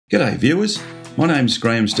G'day viewers, my name's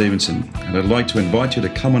Graham Stevenson and I'd like to invite you to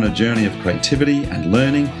come on a journey of creativity and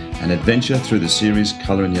learning and adventure through the series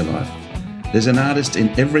Colour in Your Life. There's an artist in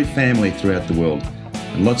every family throughout the world,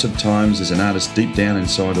 and lots of times there's an artist deep down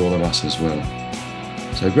inside all of us as well.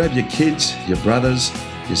 So grab your kids, your brothers,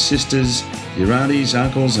 your sisters, your aunties,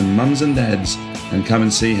 uncles and mums and dads and come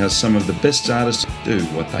and see how some of the best artists do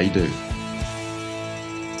what they do.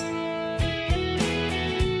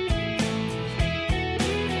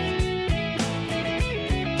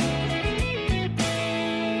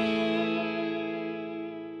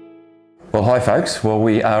 Well, hi folks. Well,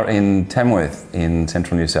 we are in Tamworth in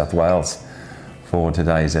central New South Wales for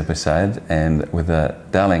today's episode, and with a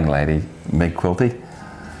darling lady, Meg Quilty.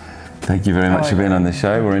 Thank you very much for being on the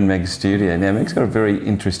show. We're in Meg's studio. Now, Meg's got a very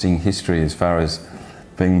interesting history as far as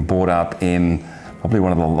being brought up in probably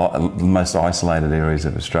one of the most isolated areas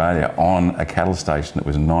of Australia on a cattle station that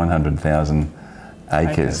was 900,000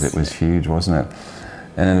 acres. It was huge, wasn't it?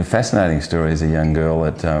 And a fascinating story as a young girl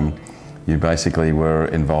that you basically were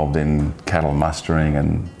involved in cattle mustering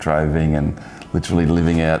and droving and literally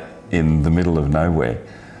living out in the middle of nowhere.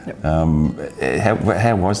 Yep.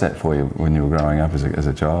 How was that for you when you were growing up as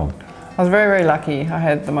a child? I was very, very lucky. I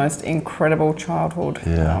had the most incredible childhood,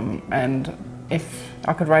 and if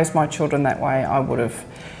I could raise my children that way, I would have.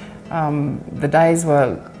 The days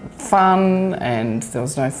were fun and there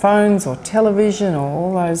was no phones or television or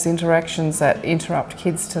all those interactions that interrupt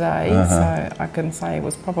kids today. So I can say it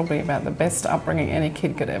was probably about the best upbringing any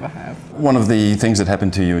kid could ever have. One of the things that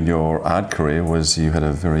happened to you in your art career was you had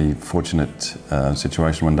a very fortunate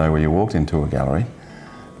situation one day where you walked into a gallery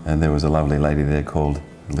and there was a lovely lady there called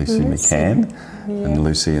Lucy McCann. Yeah. And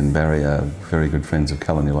Lucy and Barry are very good friends of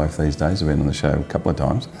Colour in Your Life these days. I've been on the show a couple of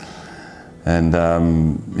times. And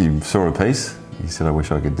you saw a piece, you said, I wish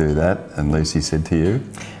I could do that, and Lucy said to you?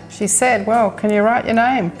 She said, well, can you write your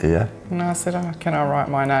name? Yeah. And I said, oh, can I write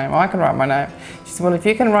my name? I can write my name. She said, well, if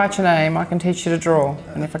you can write your name, I can teach you to draw.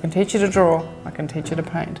 And if I can teach you to draw, I can teach you to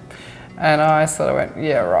paint. And I sort of went,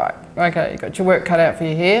 yeah, right. Okay, you got your work cut out for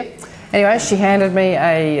you here. Anyway, she handed me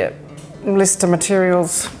a list of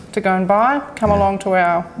materials to go and buy. Come along to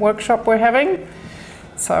our workshop we're having.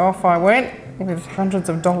 So off I went, with hundreds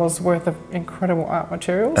of dollars worth of incredible art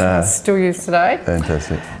materials I still use today.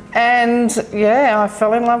 Fantastic. And yeah, I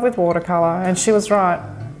fell in love with watercolour, and she was right.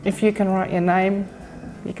 If you can write your name,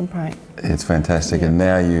 you can paint. It's fantastic. And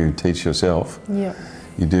now you teach yourself. Yeah.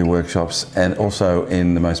 You do workshops, and also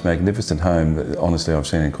in the most magnificent home that honestly I've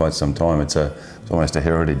seen in quite some time. It's almost a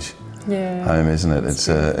heritage home, isn't it?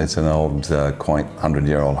 It's an old, quaint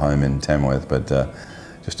 100-year-old home in Tamworth, but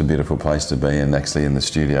just a beautiful place to be, and actually in the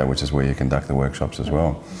studio, which is where you conduct the workshops as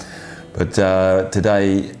well. But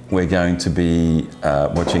today we're going to be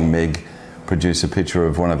watching Meg produce a picture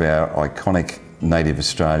of one of our iconic native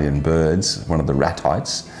Australian birds, one of the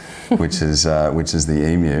ratites, which is the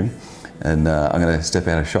emu. And I'm going to step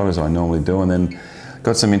out of shot as I normally do, and then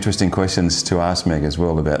got some interesting questions to ask Meg as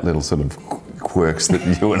well about little sort of quirks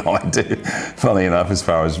that you and I do, funnily enough, as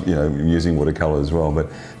far as, you know, using watercolour as well. But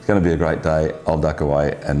it's going to be a great day. I'll duck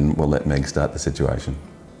away and we'll let Meg start the situation.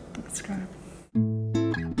 That's great.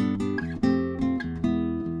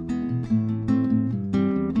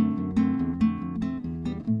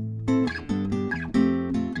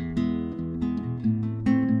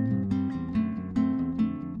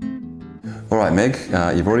 All right, Meg,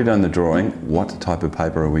 you've already done the drawing. What type of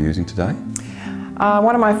paper are we using today?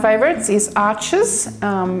 One of my favourites is Arches,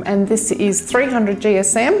 and this is 300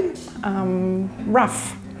 GSM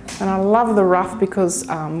rough. And I love the rough because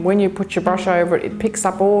when you put your brush over it, it picks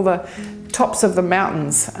up all the tops of the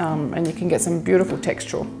mountains, and you can get some beautiful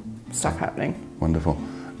textural stuff happening. Wonderful.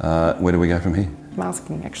 Where do we go from here?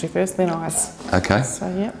 Masking actually first, then eyes. Okay. So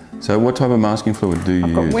yeah. So what type of masking fluid do you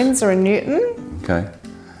use? I've got Windsor and Newton. Okay.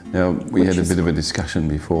 Now, we had a bit of a discussion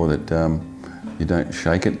before that you don't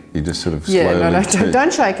shake it, you just sort of slowly... Yeah,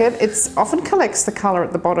 don't shake it. It often collects the colour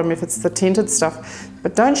at the bottom if it's the tinted stuff,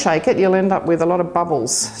 but don't shake it, you'll end up with a lot of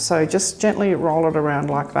bubbles. So just gently roll it around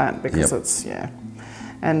like that because it's,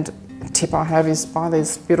 And the tip I have is buy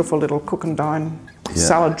these beautiful little cook and dine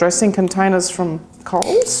salad dressing containers from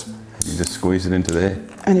Coles. You just squeeze it into there.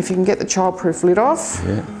 And if you can get the childproof lid off,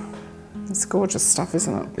 it's gorgeous stuff,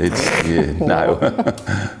 isn't it?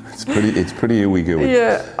 It's pretty ooey gooey.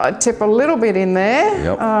 Yeah, I tip a little bit in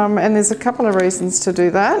there, and there's a couple of reasons to do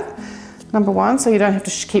that. Number one, so you don't have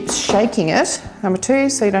to keep shaking it. Number two,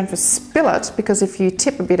 so you don't have to spill it, because if you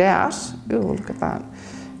tip a bit out, ooh, look at that.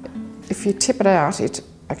 If you tip it out, it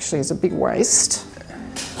actually is a big waste.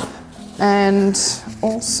 And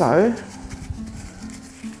also,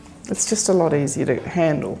 it's just a lot easier to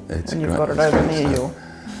handle when you've got it over near you.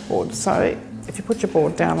 board. So if you put your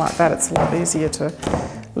board down like that, it's a lot easier to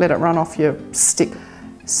let it run off your stick.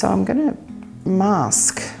 So I'm going to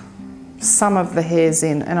mask some of the hairs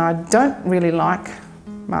in, and I don't really like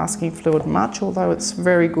masking fluid much, although it's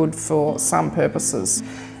very good for some purposes.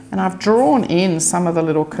 And I've drawn in some of the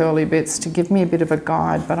little curly bits to give me a bit of a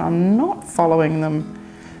guide, but I'm not following them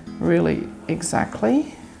really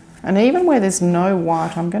exactly. And even where there's no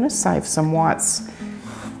white, I'm going to save some whites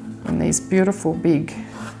in these beautiful big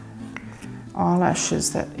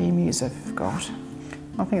eyelashes that emus have got.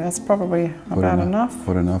 I think that's probably about enough.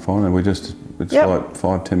 Put enough on, and it's Yep. like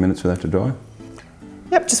 5–10 minutes for that to dry?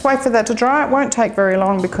 Yep, just wait for that to dry. It won't take very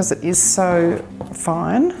long because it is so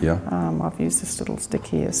fine. Yeah. I've used this little stick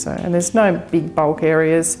here, so, and there's no big bulk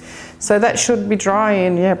areas. So that should be dry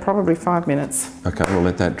in, yeah, probably 5 minutes. Okay, we'll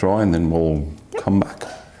let that dry and then we'll come back.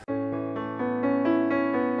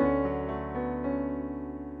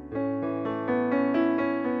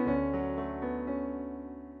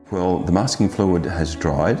 Well, the masking fluid has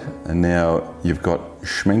dried, and now you've got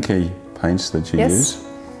Schmincke paints that you use.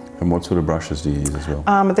 And what sort of brushes do you use as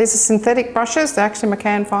well? These are synthetic brushes. They're actually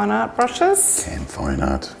McCann Fine Art brushes. McCann Fine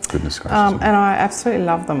Art, goodness gracious. And I absolutely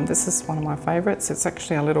love them. This is one of my favourites. It's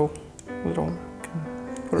actually a little, put it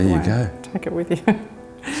there you away. go. Take it with you.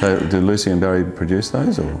 So, do Lucy and Barry produce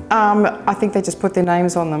those, or? I think they just put their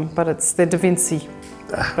names on them, but they're Da Vinci.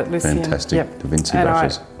 But Lucy Fantastic, and, Da Vinci and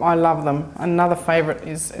brushes. I love them. Another favourite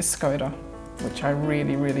is Escoda, which I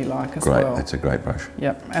really, really like as well. Great, it's a great brush.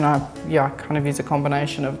 Yep, and I kind of use a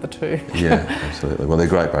combination of the two. Yeah, absolutely. Well, they're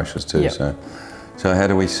great brushes too. Yep. So how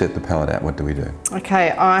do we set the palette out? What do we do?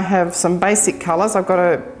 Okay, I have some basic colours. I've got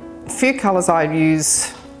a few colours I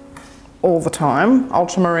use all the time: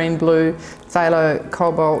 ultramarine blue, phthalo,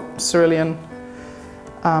 cobalt, cerulean,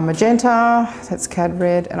 magenta, that's cad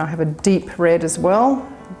red, and I have a deep red as well,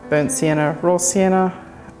 burnt sienna, raw sienna.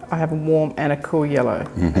 I have a warm and a cool yellow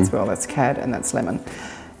as well, that's cad and that's lemon,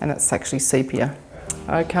 and that's actually sepia.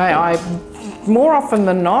 Okay, more often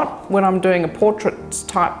than not, when I'm doing a portrait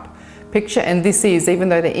type picture, and this is, even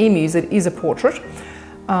though they're emus, it is a portrait,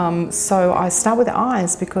 so I start with the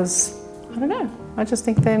eyes because, I don't know, I just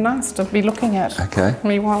think they're nice to be looking at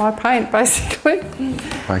me while I paint, basically.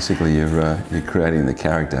 Basically, you're creating the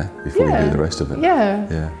character before you do the rest of it.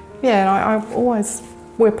 Yeah, and I always,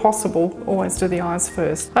 where possible, always do the eyes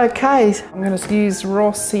first. Okay, I'm going to use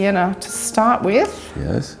raw sienna to start with.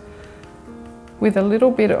 Yes. With a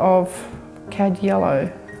little bit of cad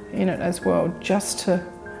yellow in it as well, just to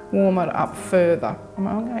warm it up further.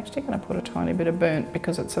 I'm actually going to put a tiny bit of burnt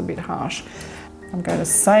because it's a bit harsh. I'm going to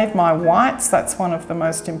save my whites. That's one of the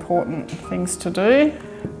most important things to do.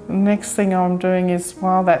 The next thing I'm doing is,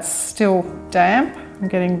 while that's still damp, I'm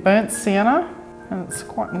getting burnt sienna, and it's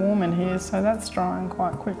quite warm in here, so that's drying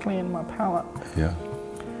quite quickly in my palette. Yeah.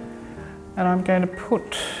 And I'm going to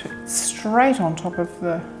put straight on top of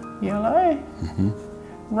the yellow,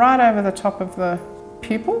 right over the top of the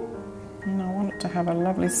pupil, and I want it to have a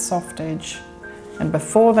lovely soft edge. And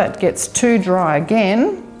before that gets too dry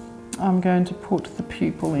again, I'm going to put the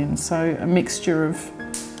pupil in. So a mixture of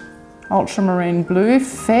ultramarine blue,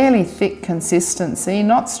 fairly thick consistency,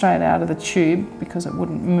 not straight out of the tube because it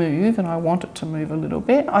wouldn't move, and I want it to move a little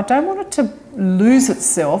bit. I don't want it to lose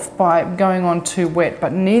itself by going on too wet,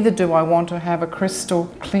 but neither do I want to have a crystal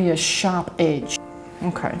clear, sharp edge.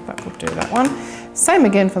 Okay, that will do that one. Same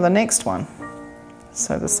again for the next one.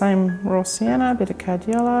 So the same raw sienna, a bit of cad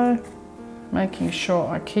yellow, making sure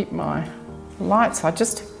I keep my lights. I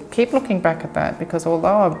just keep looking back at that because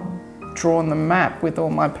although I've drawn the map with all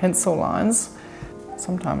my pencil lines,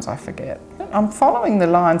 sometimes I forget. I'm following the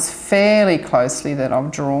lines fairly closely that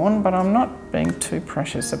I've drawn, but I'm not being too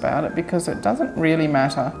precious about it because it doesn't really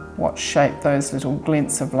matter what shape those little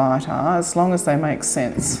glints of light are, as long as they make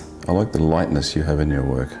sense. I like the lightness you have in your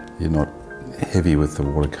work. You're not heavy with the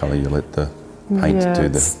watercolour, you let the paint do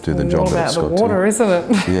the job that it's got to. It's all about the water, isn't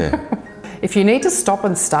it? Yeah. If you need to stop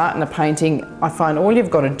and start in a painting, I find all you've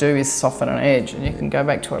got to do is soften an edge, and you can go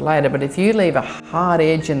back to it later. But if you leave a hard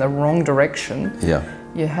edge in the wrong direction,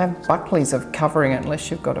 you have buckleys of covering it unless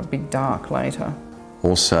you've got a big dark later.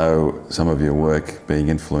 Also, some of your work being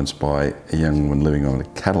influenced by a young woman living on a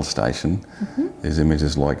cattle station. There's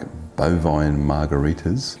images like bovine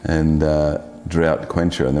margaritas and drought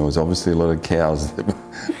quencher, and there was obviously a lot of cows that were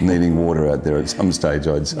needing water out there at some stage,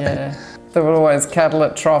 I'd say. Yeah. There were always cattle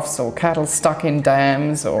at troughs or cattle stuck in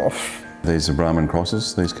dams or... These are Brahman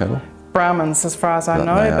crosses, these cattle? Brahmans, as far as I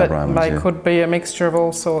know, but they could be a mixture of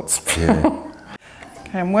all sorts. Yeah.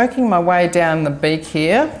 Okay, I'm working my way down the beak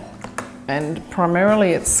here, and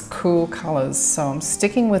primarily it's cool colours. So I'm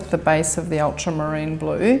sticking with the base of the ultramarine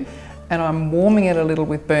blue, and I'm warming it a little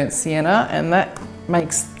with burnt sienna, and that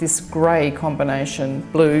makes this grey combination,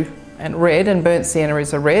 blue and red, and burnt sienna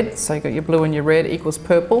is a red, so you've got your blue and your red equals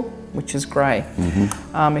purple, which is grey.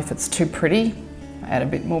 If it's too pretty, add a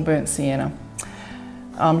bit more burnt sienna.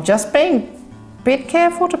 Just being a bit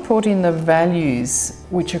careful to put in the values,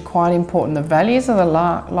 which are quite important. The values are the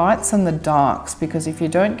lights and the darks, because if you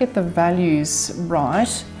don't get the values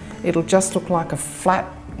right, it'll just look like a flat,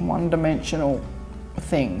 one-dimensional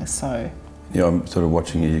thing. So yeah, I'm sort of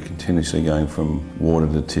watching you. You're continuously going from water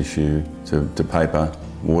to tissue to paper,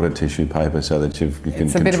 water, tissue, paper, so that you can control.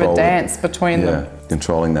 It's a bit of a dance between them.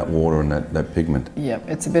 Controlling that water and that pigment. Yeah,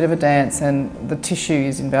 it's a bit of a dance, and the tissue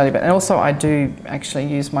is invaluable. And also I do actually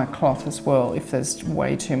use my cloth as well if there's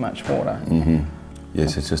way too much water.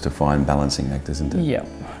 Yes, it's just a fine balancing act, isn't it? Yeah.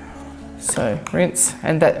 So rinse,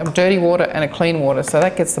 and that dirty water and a clean water, so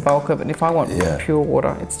that gets the bulk of it. And if I want pure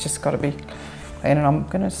water, it's just got to be clean. And I'm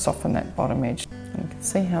going to soften that bottom edge. You can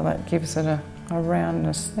see how that gives it a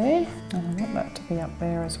roundness there, and I want that to be up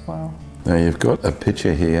there as well. Now you've got a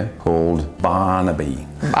picture here called Barnaby.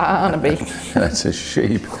 Barnaby. That's a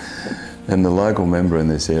sheep. And the local member in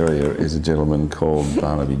this area is a gentleman called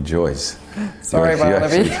Barnaby Joyce. Sorry,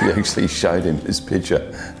 Barnaby. You actually showed him this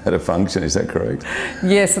picture at a function, is that correct?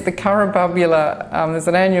 Yes, at the Currabubula. There's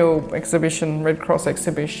an annual exhibition, Red Cross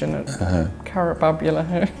exhibition at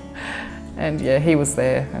Currabubula. And yeah, he was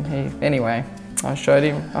there, and anyway, I showed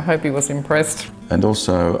him. I hope he was impressed. And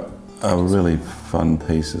also a really fun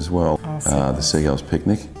piece as well, the Seagull's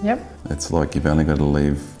Picnic. Yep. It's like you've only got to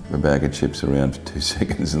leave a bag of chips around for 2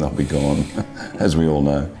 seconds and they'll be gone, as we all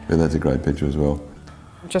know. But that's a great picture as well.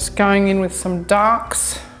 Just going in with some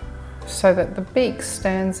darks so that the beak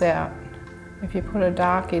stands out. If you put a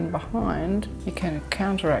dark in behind, you can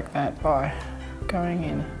counteract that by going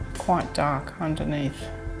in quite dark underneath.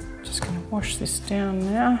 Just going to wash this down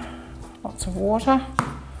now. Lots of water.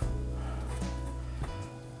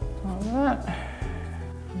 Like that.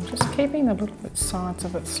 I'm just keeping the little bit sides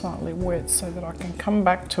of it slightly wet so that I can come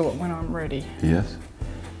back to it when I'm ready. Yes.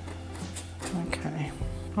 Okay.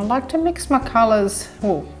 I like to mix my colours,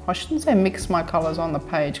 well, I shouldn't say mix my colours on the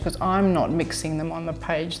page, because I'm not mixing them on the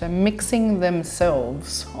page. They're mixing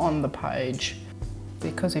themselves on the page.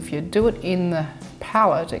 Because if you do it in the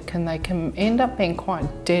palette, they can end up being quite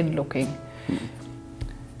dead looking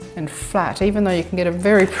and flat. Even though you can get a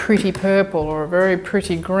very pretty purple or a very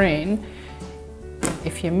pretty green,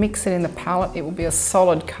 if you mix it in the palette, it will be a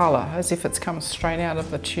solid colour, as if it's come straight out of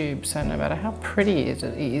the tube. So no matter how pretty it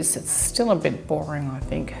is, it's still a bit boring, I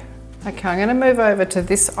think. Okay, I'm going to move over to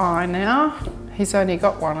this eye now. He's only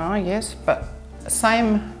got one eye, yes, but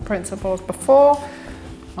same principle as before.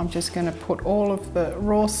 I'm just going to put all of the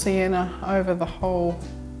raw sienna over the whole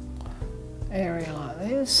area like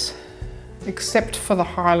this, except for the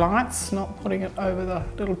highlights, not putting it over the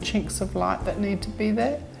little chinks of light that need to be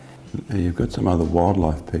there. You've got some other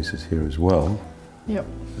wildlife pieces here as well. Yep.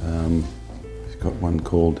 You've got one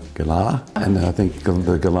called Galar, and I think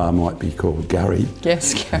the Galar might be called Gary.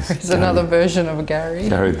 Yes, Gary's another version of Gary.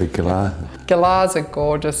 Gary the Galar. Galars are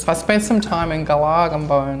gorgeous. I spent some time in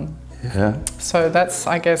Galargambone. Yeah. So that's,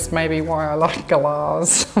 I guess, maybe why I like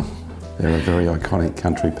galars. They're a very iconic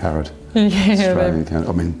country parrot. Yeah,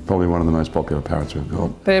 I mean, probably one of the most popular parrots we've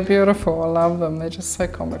got. They're beautiful. I love them. They're just so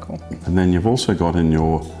comical. And then you've also got in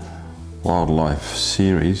your wildlife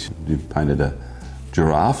series, you've painted a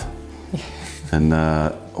giraffe, and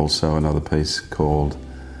also another piece called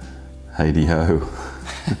Hey Ho,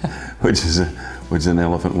 which is an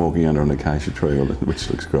elephant walking under an acacia tree, which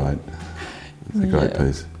looks great. It's a great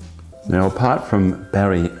piece. Now, apart from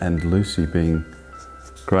Barry and Lucy being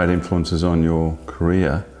great influences on your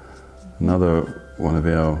career, another one of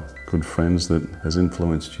our good friends that has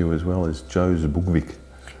influenced you as well is Joe Zbugvik.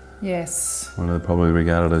 Yes. Probably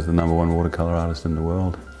regarded as the #1 watercolour artist in the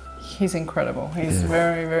world. He's incredible. He's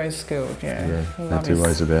very, very skilled, Yeah, no two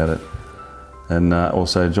ways about it. And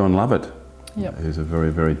also John Lovett, who's a very,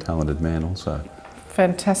 very talented man also.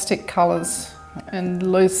 Fantastic colours and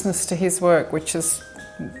looseness to his work, which is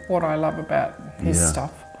what I love about his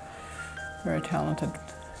stuff. Very talented.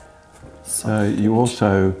 So you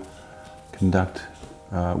also conduct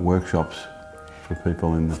workshops for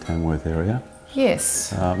people in the Tamworth area?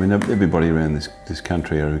 Yes. I mean, everybody around this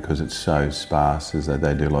country area, because it's so sparse, is that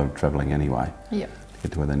they do a lot of travelling anyway to get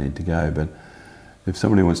to where they need to go. But if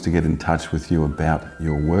somebody wants to get in touch with you about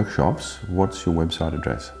your workshops, what's your website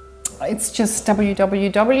address? It's just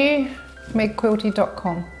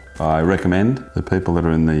www.megquilty.com. I recommend the people that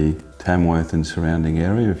are in the Tamworth and surrounding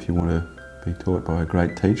area, if you want to be taught by a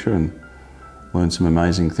great teacher and learn some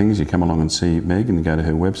amazing things, you come along and see Meg and go to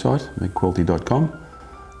her website, megquilty.com.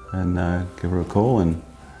 and give her a call and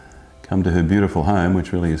come to her beautiful home,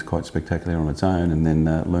 which really is quite spectacular on its own, and then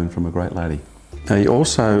learn from a great lady. Now, you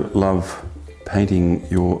also love painting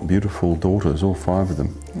your beautiful daughters, all 5 of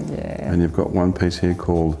them. Yeah. And you've got one piece here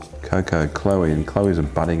called Coco Chloe, and Chloe's a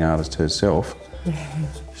budding artist herself.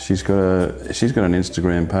 She's got an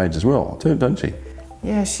Instagram page as well, too, doesn't she?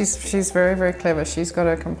 Yeah, she's very, very clever. She's got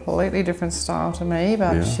a completely different style to me,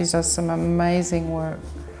 but she does some amazing work.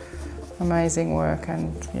 Amazing work,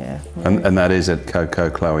 and yeah. And that is at Coco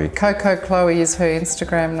Chloe? Coco Chloe is her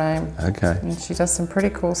Instagram name. Okay. And she does some pretty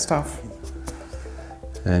cool stuff.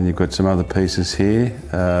 And you've got some other pieces here.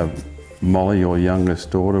 Molly, your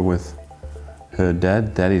youngest daughter, with her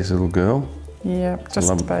dad, Daddy's little girl. Yeah,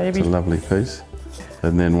 just a baby. It's a lovely piece.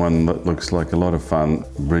 And then one that looks like a lot of fun,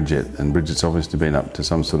 Bridget. And Bridget's obviously been up to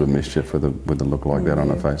some sort of mischief with a look like that on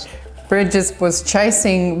her face. Bridget was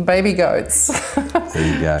chasing baby goats.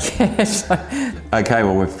 There you go. Okay,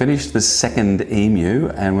 well, we've finished the second emu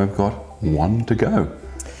and we've got one to go.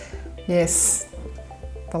 Yes,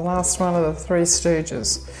 the last one of the 3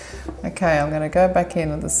 Stooges. Okay, I'm going to go back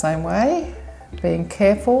in the same way, being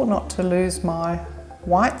careful not to lose my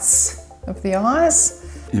whites of the eyes.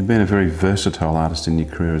 You've been a very versatile artist in your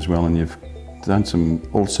career as well, and you've done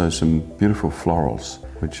also some beautiful florals,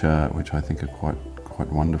 which I think are quite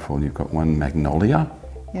wonderful. You've got one magnolia,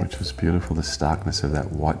 which was beautiful, the starkness of that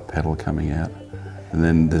white petal coming out. And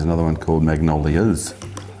then there's another one called magnolias.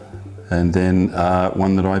 And then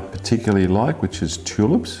one that I particularly like, which is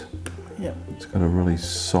tulips. Yep. It's got a really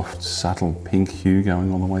soft, subtle pink hue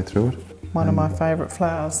going all the way through it. One of my favourite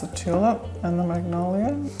flowers, the tulip and the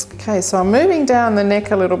magnolia. Okay, so I'm moving down the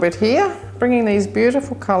neck a little bit here, bringing these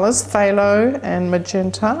beautiful colours, phthalo and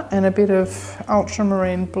magenta, and a bit of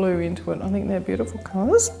ultramarine blue into it. I think they're beautiful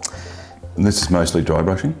colours. And this is mostly dry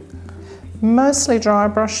brushing? Mostly dry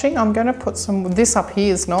brushing. I'm going to put this up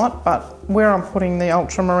here is not, but where I'm putting the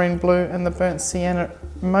ultramarine blue and the burnt sienna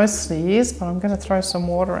mostly is, but I'm going to throw some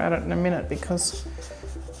water at it in a minute because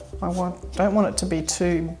I don't want it to be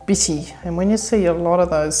too bitty. And when you see a lot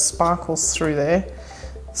of those sparkles through there,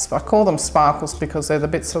 I call them sparkles because they're the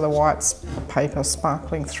bits of the white paper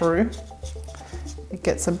sparkling through.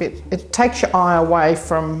 It takes your eye away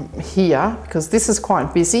from here because this is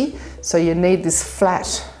quite busy, so you need this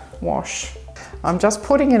flat wash. I'm just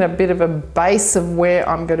putting in a bit of a base of where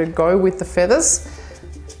I'm going to go with the feathers,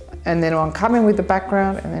 and then I'm coming with the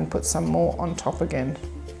background and then put some more on top again.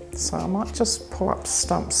 So I might just pull up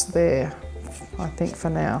stumps there, I think, for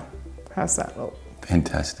now. How's that look?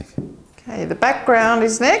 Fantastic. Okay, the background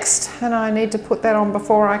is next, and I need to put that on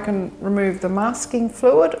before I can remove the masking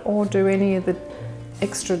fluid or do any of the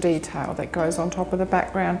extra detail that goes on top of the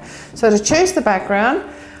background. So to choose the background,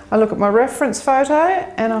 I look at my reference photo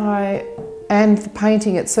and the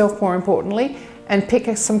painting itself, more importantly, and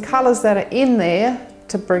pick some colours that are in there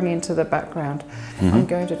to bring into the background. I'm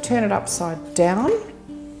going to turn it upside down,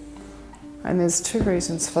 and there's 2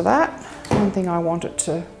 reasons for that. One thing, I want it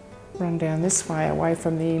to run down this way away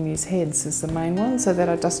from the emu's heads is the main one, so that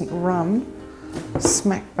it doesn't run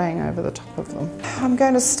smack bang over the top of them. I'm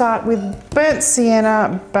going to start with burnt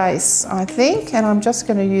sienna base, I think, and I'm just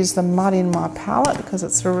going to use the mud in my palette because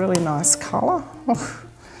it's a really nice colour.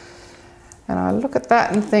 And I look at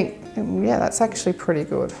that and think, yeah, that's actually pretty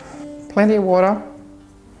good. Plenty of water.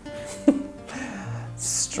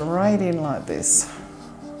 Straight in like this.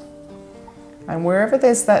 And wherever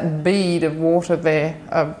there's that bead of water there,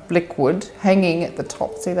 of liquid, hanging at the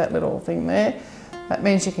top, see that little thing there? That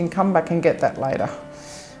means you can come back and get that later.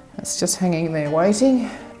 It's just hanging there waiting.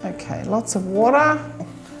 Okay, lots of water.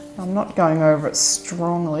 I'm not going over it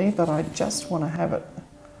strongly, but I just want to have it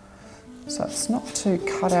so it's not too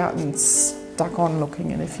cut out and stuck on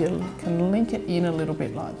looking, and if you can link it in a little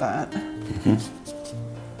bit like that.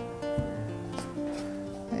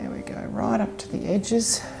 There we go, right up to the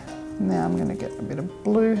edges. Now I'm going to get a bit of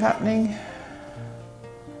blue happening.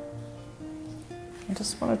 I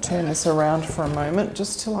just want to turn this around for a moment,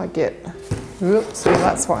 just till I get, oops, well,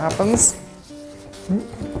 that's what happens.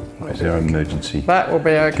 Is there an emergency? That will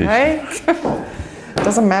be okay. It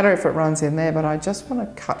doesn't matter if it runs in there, but I just want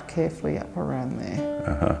to cut carefully up around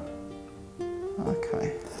there.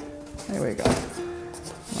 Okay, there we go.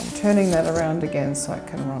 And I'm turning that around again so it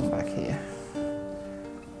can run back here.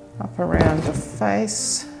 Up around the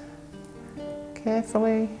face,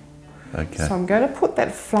 carefully. Okay. So I'm going to put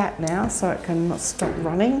that flat now so it can stop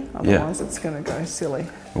running, otherwise it's going to go silly.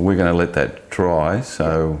 Well, we're going to let that dry,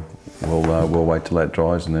 so we'll wait till that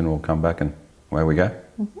dries and then we'll come back and away we go.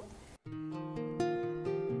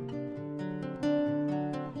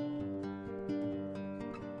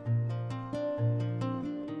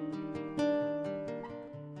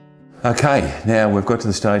 Okay, now we've got to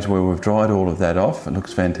the stage where we've dried all of that off. It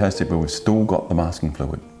looks fantastic, but we've still got the masking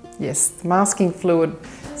fluid. Yes, the masking fluid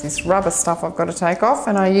is this rubber stuff I've got to take off,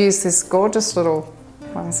 and I use this gorgeous little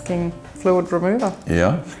masking fluid remover.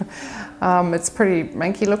 Yeah. It's pretty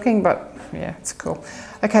manky looking, but yeah, it's cool.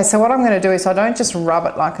 Okay, so what I'm going to do is I don't just rub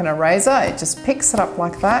it like an eraser, it just picks it up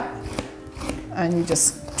like that, and you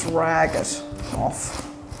just drag it off.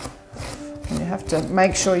 And you have to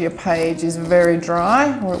make sure your page is very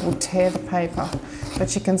dry or it will tear the paper.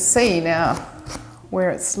 But you can see now where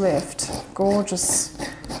it's left. Gorgeous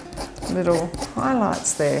little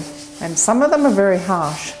highlights there. And some of them are very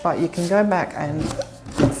harsh, but you can go back and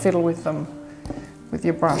fiddle with them with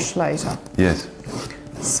your brush later. Yes.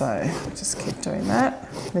 So just keep doing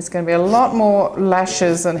that. There's going to be a lot more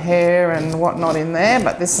lashes and hair and whatnot in there,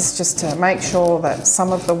 but this is just to make sure that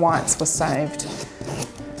some of the whites were saved.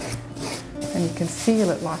 And you can feel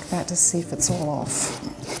it like that to see if it's all off.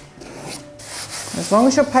 As long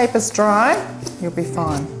as your paper's dry, you'll be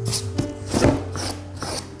fine.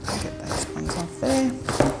 Get those ones off there.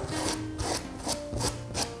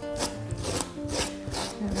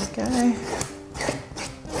 There we go.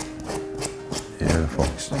 Beautiful.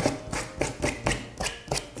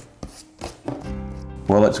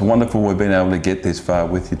 Well, it's wonderful we've been able to get this far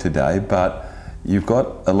with you today, but you've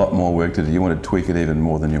got a lot more work to do. You want to tweak it even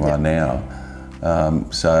more than you are now.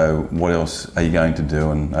 So what else are you going to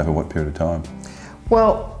do, and over what period of time?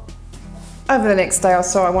 Well, over the next day or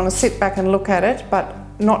so I want to sit back and look at it, but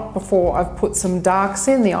not before I've put some darks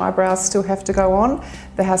in. The eyebrows still have to go on.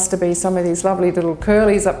 There has to be some of these lovely little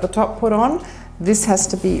curlies up the top put on. This has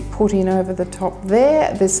to be put in over the top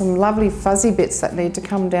there. There's some lovely fuzzy bits that need to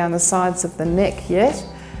come down the sides of the neck yet.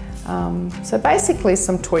 So basically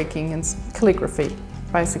some tweaking and some calligraphy.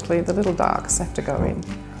 Basically the little darks have to go in,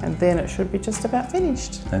 and then it should be just about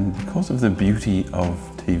finished. And because of the beauty of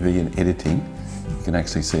TV and editing, you can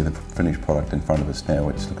actually see the finished product in front of us now,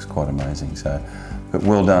 which looks quite amazing. So, but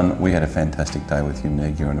well done. We had a fantastic day with you,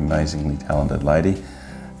 Meg. You're an amazingly talented lady.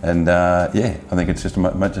 And yeah, I think it's just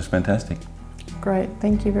fantastic. Great,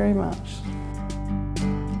 thank you very much.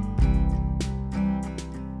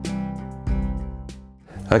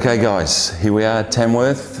 Okay guys, here we are at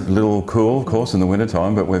Tamworth. A little cool, of course, in the winter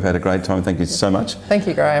time, but we've had a great time. Thank you so much. Thank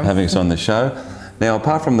you, Graham. Having us on the show. Now,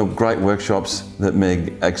 apart from the great workshops that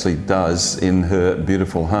Meg actually does in her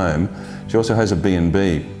beautiful home, she also has a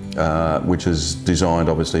B&B, which is designed,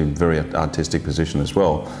 obviously, very artistic position as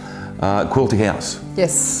well. Quilty House.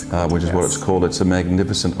 Yes. Which is what it's called. It's a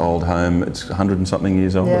magnificent old home. It's 100 and something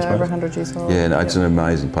years old, I suppose. Yeah, over 100 years old. Yeah, no, it's an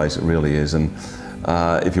amazing place, it really is. And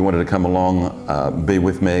if you wanted to come along, be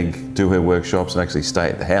with Meg, do her workshops and actually stay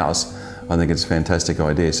at the house, I think it's a fantastic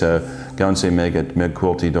idea. So go and see Meg at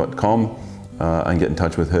megquilty.com and get in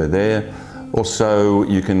touch with her there. Also,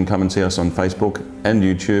 you can come and see us on Facebook and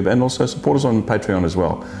YouTube, and also support us on Patreon as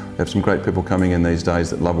well. We have some great people coming in these days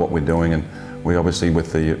that love what we're doing, and we obviously,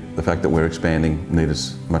 with the fact that we're expanding, need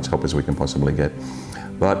as much help as we can possibly get.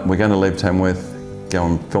 But we're going to leave Tamworth, go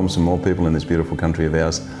and film some more people in this beautiful country of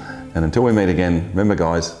ours. And until we meet again, remember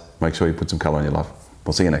guys, make sure you put some colour in your life.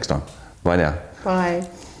 We'll see you next time. Bye now. Bye.